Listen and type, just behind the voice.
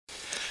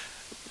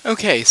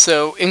Okay,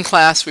 so in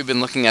class we've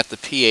been looking at the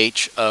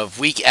pH of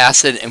weak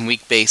acid and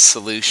weak base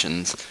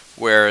solutions,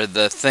 where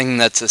the thing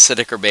that's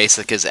acidic or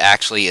basic is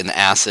actually an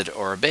acid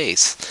or a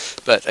base.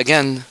 But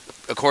again,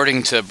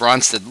 according to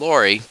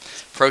Bronsted-Lowry,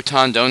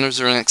 proton donors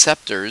and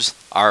acceptors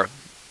are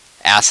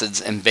acids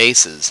and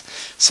bases.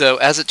 So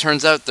as it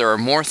turns out, there are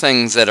more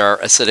things that are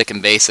acidic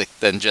and basic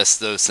than just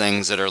those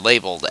things that are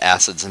labeled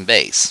acids and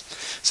base.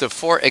 So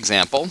for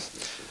example,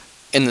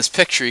 in this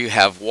picture you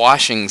have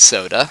washing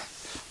soda.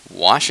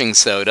 Washing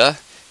soda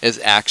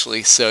is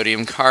actually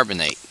sodium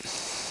carbonate.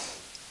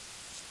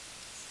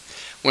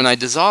 When I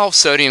dissolve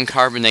sodium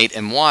carbonate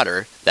in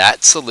water,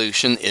 that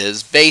solution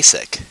is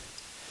basic.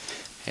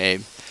 Okay.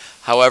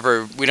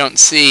 However, we don't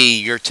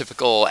see your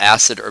typical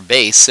acid or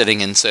base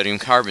sitting in sodium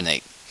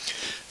carbonate.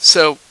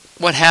 So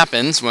what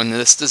happens when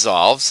this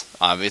dissolves?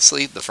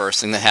 Obviously, the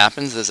first thing that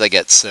happens is I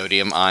get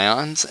sodium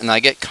ions and I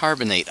get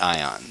carbonate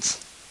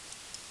ions.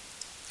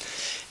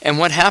 And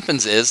what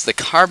happens is the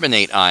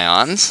carbonate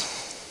ions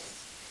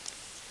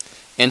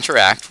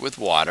interact with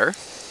water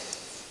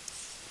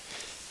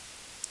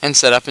and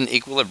set up an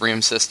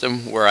equilibrium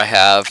system where I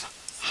have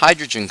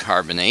hydrogen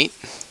carbonate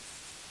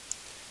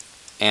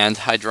and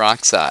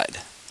hydroxide.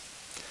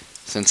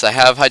 Since I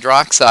have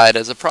hydroxide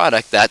as a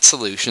product, that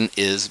solution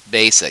is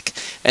basic,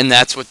 and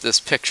that's what this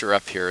picture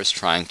up here is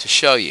trying to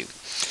show you.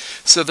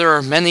 So there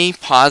are many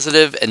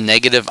positive and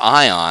negative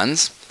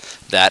ions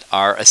that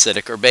are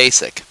acidic or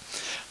basic.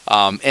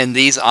 And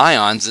these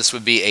ions, this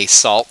would be a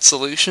salt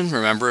solution.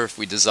 Remember, if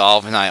we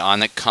dissolve an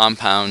ionic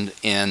compound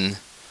in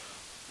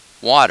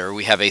water,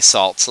 we have a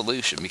salt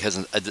solution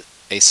because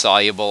a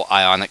soluble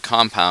ionic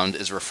compound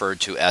is referred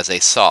to as a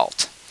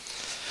salt.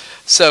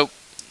 So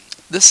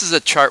this is a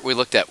chart we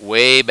looked at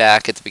way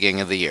back at the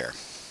beginning of the year.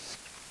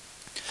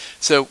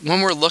 So when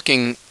we're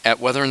looking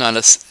at whether or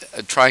not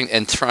trying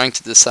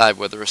to decide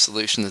whether a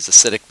solution is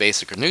acidic,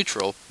 basic, or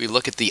neutral, we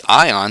look at the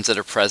ions that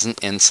are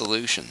present in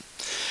solution.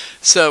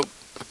 So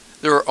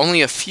there are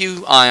only a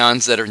few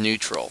ions that are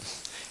neutral,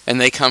 and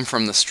they come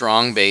from the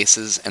strong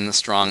bases and the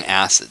strong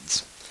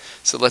acids.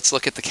 So let's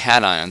look at the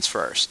cations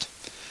first.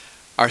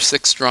 Our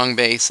 6 strong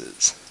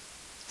bases: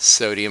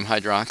 sodium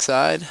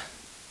hydroxide,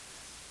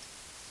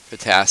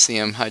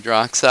 potassium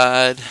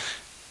hydroxide,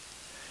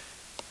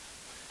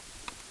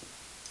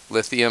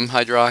 lithium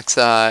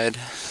hydroxide,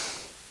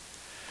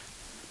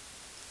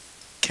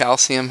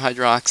 calcium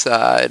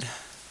hydroxide,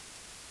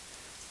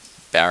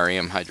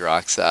 barium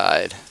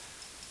hydroxide,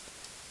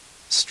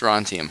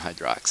 strontium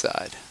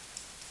hydroxide.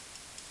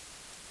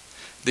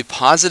 The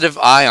positive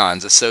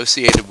ions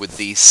associated with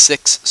these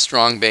 6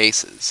 strong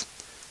bases,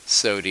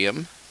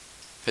 sodium,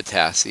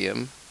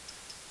 potassium,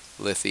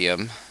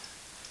 lithium,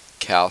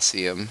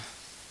 calcium,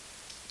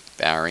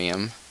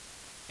 barium,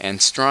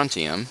 and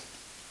strontium,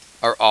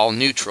 are all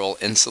neutral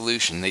in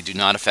solution. They do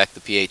not affect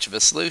the pH of a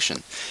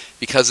solution.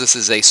 Because this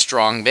is a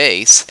strong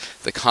base,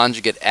 the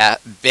conjugate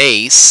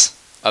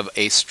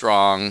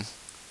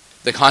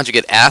the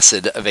conjugate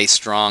acid of a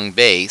strong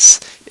base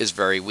is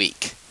very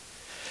weak.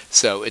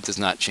 So it does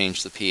not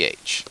change the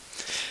pH.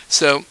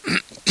 So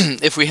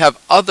if we have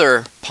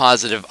other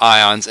positive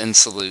ions in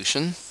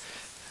solution,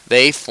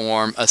 they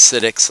form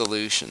acidic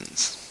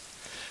solutions.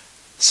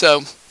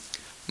 So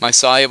my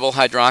soluble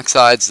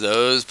hydroxides,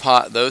 those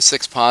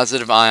 6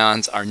 positive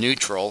ions are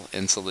neutral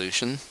in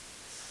solution.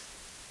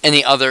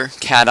 Any other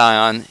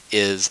cation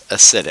is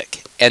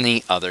acidic.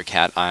 Any other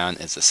cation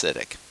is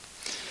acidic.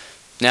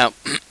 Now,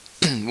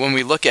 when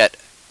we look at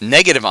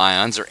negative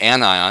ions or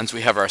anions,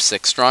 we have our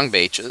 6 strong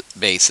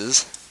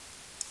bases: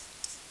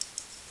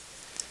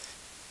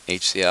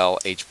 HCl,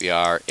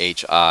 HBr,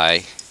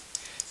 HI,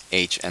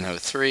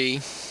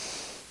 HNO3,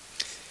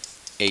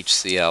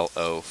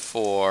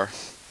 HClO4,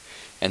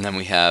 and then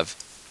we have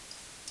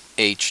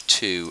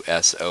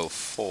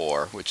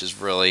H2SO4, which is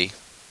really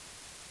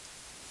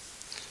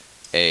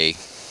a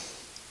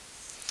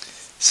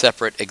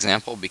separate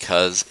example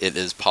because it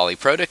is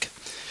polyprotic.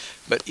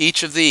 But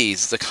each of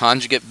these, the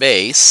conjugate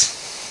base,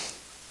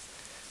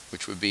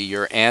 which would be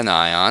your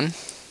anion,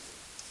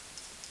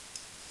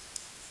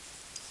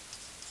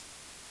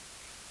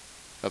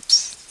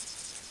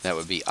 that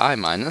would be I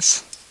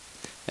minus,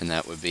 and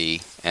that would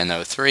be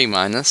NO3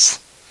 minus,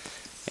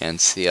 and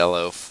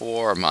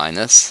ClO4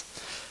 minus,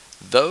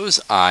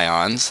 those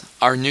ions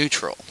are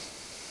neutral.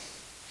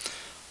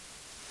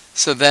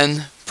 So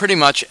then pretty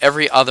much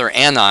every other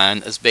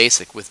anion is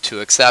basic with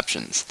 2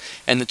 exceptions.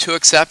 And the 2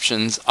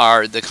 exceptions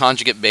are the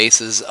conjugate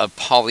bases of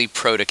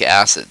polyprotic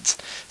acids.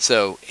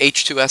 So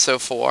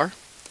H2SO4,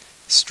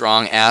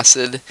 strong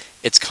acid,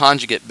 its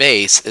conjugate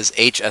base is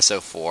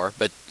HSO4,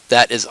 but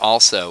that is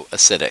also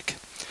acidic.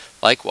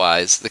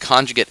 Likewise, the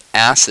conjugate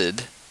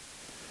acid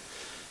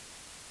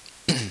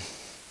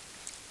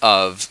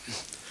of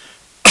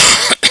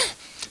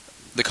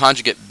the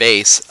conjugate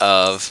base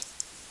of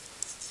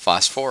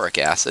phosphoric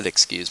acid,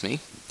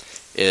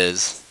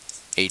 is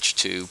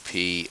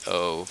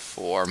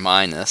H2PO4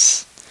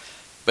 minus,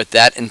 but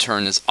that in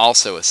turn is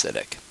also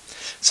acidic.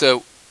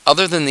 So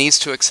other than these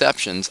 2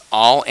 exceptions,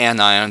 all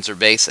anions are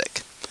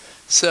basic.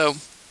 So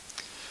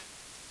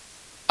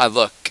I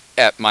look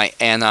at my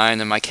anion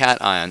and my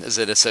cation. Is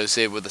it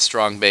associated with a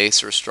strong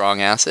base or a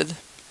strong acid?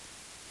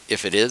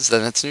 If it is,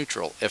 then it's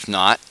neutral. If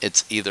not,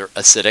 it's either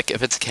acidic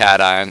if it's a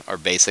cation or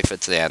basic if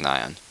it's an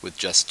anion. With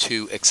just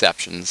two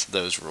exceptions,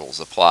 those rules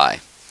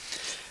apply.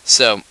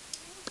 So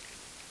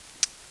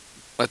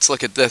let's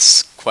look at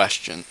this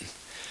question.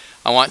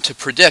 I want to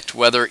predict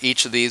whether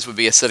each of these would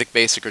be acidic,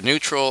 basic, or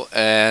neutral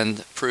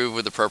and prove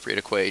with appropriate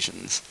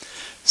equations.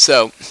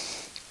 So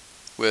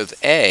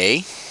with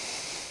A,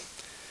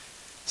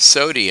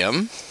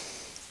 sodium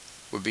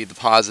would be the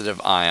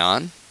positive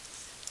ion,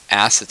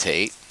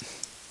 acetate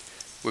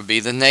would be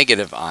the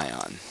negative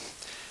ion.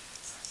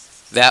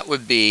 That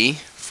would be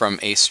from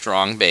a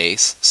strong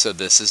base, so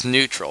this is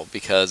neutral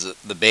because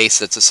the base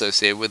that's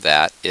associated with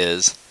that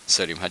is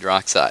sodium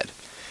hydroxide.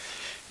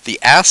 The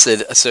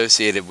acid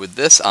associated with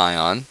this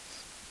ion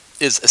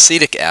is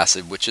acetic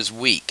acid, which is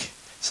weak.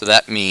 So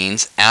that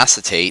means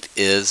acetate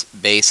is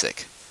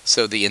basic.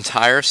 So the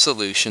entire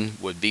solution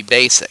would be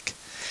basic.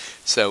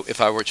 So if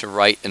I were to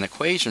write an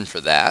equation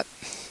for that,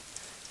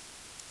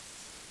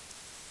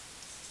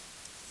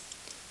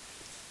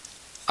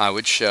 I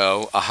would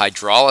show a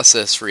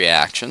hydrolysis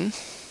reaction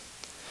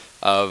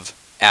of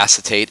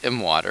acetate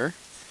and water.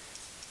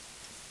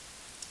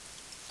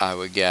 I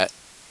would get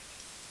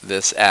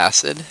this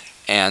acid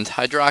and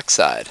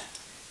hydroxide.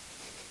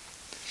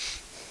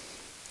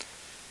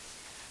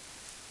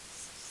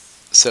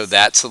 So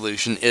that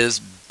solution is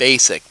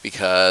basic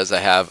because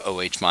I have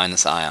OH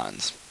minus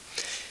ions.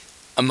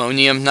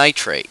 Ammonium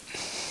nitrate.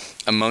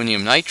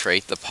 Ammonium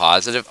nitrate, the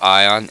positive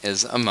ion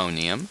is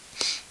ammonium.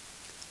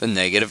 The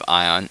negative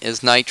ion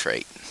is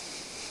nitrate.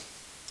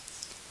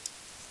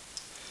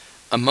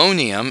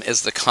 Ammonium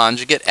is the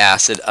conjugate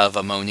acid of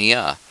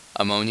ammonia.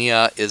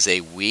 Ammonia is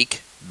a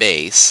weak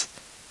base,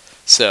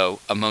 so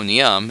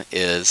ammonium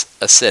is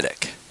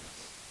acidic.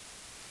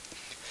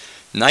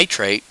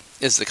 Nitrate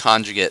is the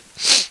conjugate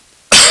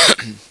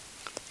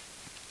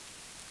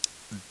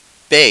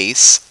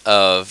base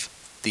of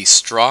the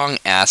strong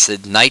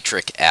acid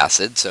nitric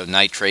acid, so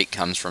nitrate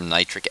comes from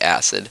nitric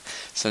acid,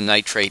 so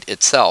nitrate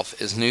itself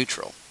is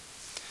neutral.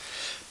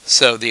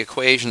 So the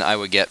equation I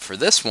would get for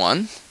this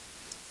one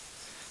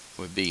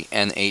would be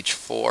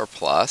NH4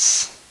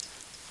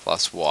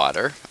 plus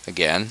water,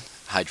 again,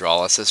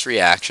 hydrolysis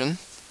reaction.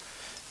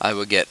 I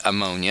would get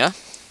ammonia,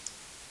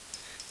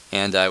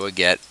 and I would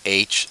get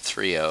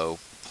H3O+.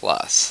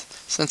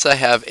 Since I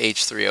have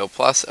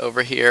H3O+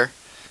 over here,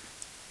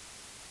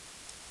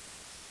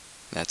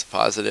 that's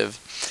positive,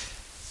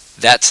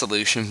 that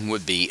solution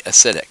would be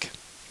acidic.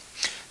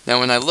 Now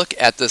when I look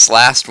at this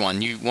last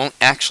one, you won't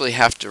actually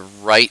have to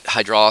write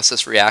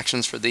hydrolysis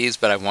reactions for these,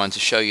 but I wanted to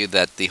show you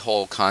that the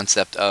whole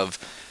concept of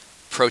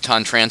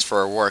proton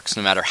transfer works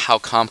no matter how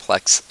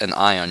complex an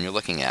ion you're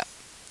looking at.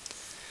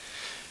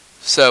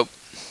 So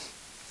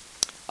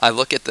I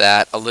look at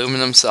that,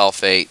 aluminum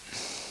sulfate,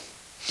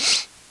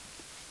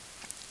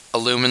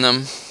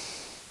 aluminum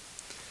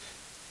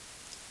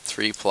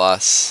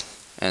 3+,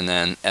 and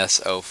then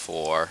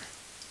SO4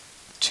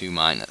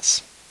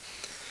 2-.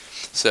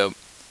 So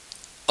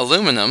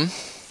aluminum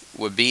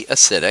would be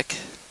acidic.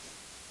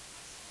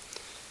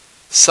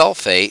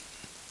 Sulfate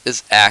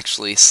is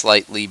actually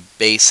slightly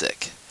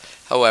basic.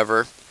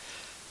 However,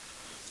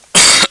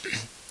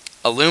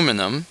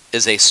 aluminum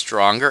is a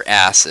stronger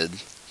acid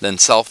than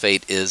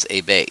sulfate is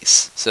a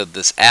base. So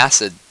this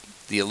acid,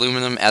 the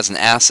aluminum as an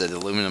acid,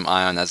 aluminum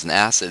ion as an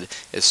acid,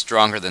 is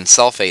stronger than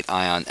sulfate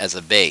ion as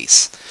a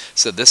base.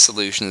 So this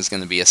solution is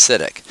going to be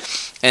acidic.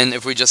 And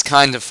if we just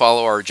kind of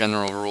follow our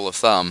general rule of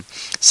thumb,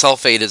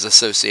 sulfate is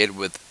associated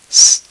with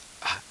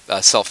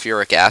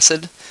sulfuric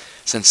acid.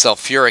 Since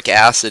sulfuric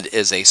acid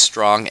is a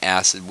strong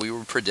acid, we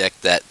would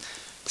predict that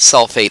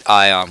sulfate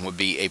ion would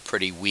be a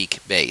pretty weak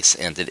base,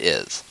 and it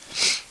is.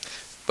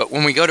 But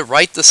when we go to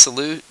write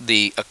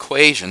the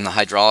equation, the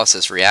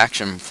hydrolysis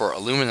reaction for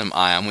aluminum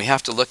ion, we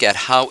have to look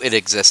at how it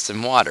exists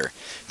in water,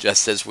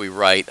 just as we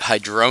write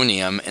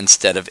hydronium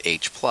instead of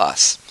H+.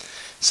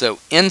 So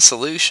in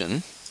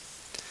solution,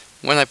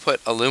 when I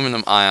put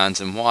aluminum ions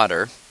in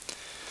water,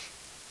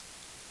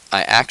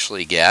 I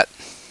actually get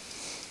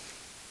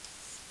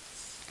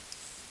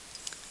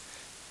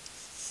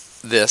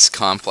this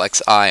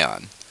complex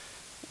ion,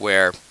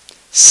 where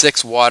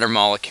 6 water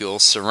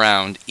molecules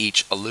surround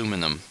each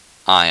aluminum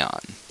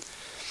ion.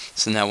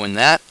 So now when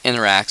that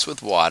interacts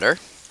with water,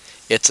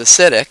 it's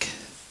acidic,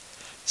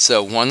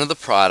 so one of the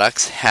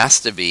products has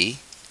to be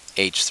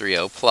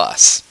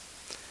H3O+,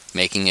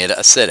 making it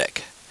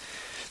acidic.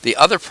 The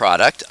other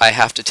product, I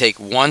have to take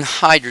one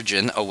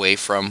hydrogen away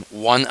from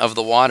one of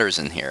the waters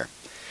in here.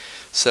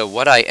 So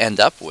what I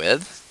end up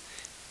with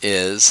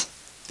is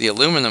the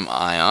aluminum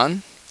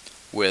ion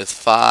with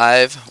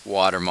 5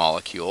 water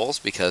molecules,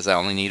 because I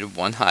only needed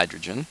one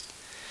hydrogen,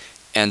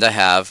 and I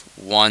have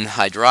one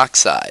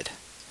hydroxide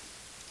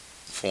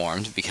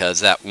formed because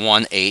that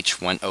one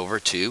H went over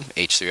to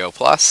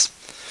H3O+.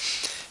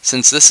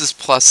 Since this is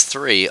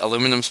 +3,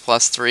 aluminum's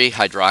 +3,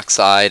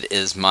 hydroxide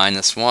is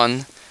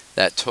 -1,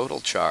 that total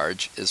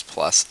charge is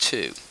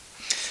 +2.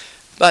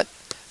 But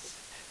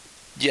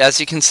as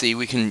you can see,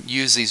 we can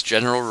use these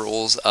general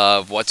rules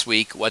of what's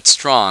weak, what's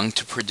strong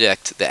to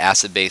predict the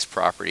acid-base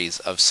properties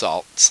of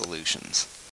salt solutions.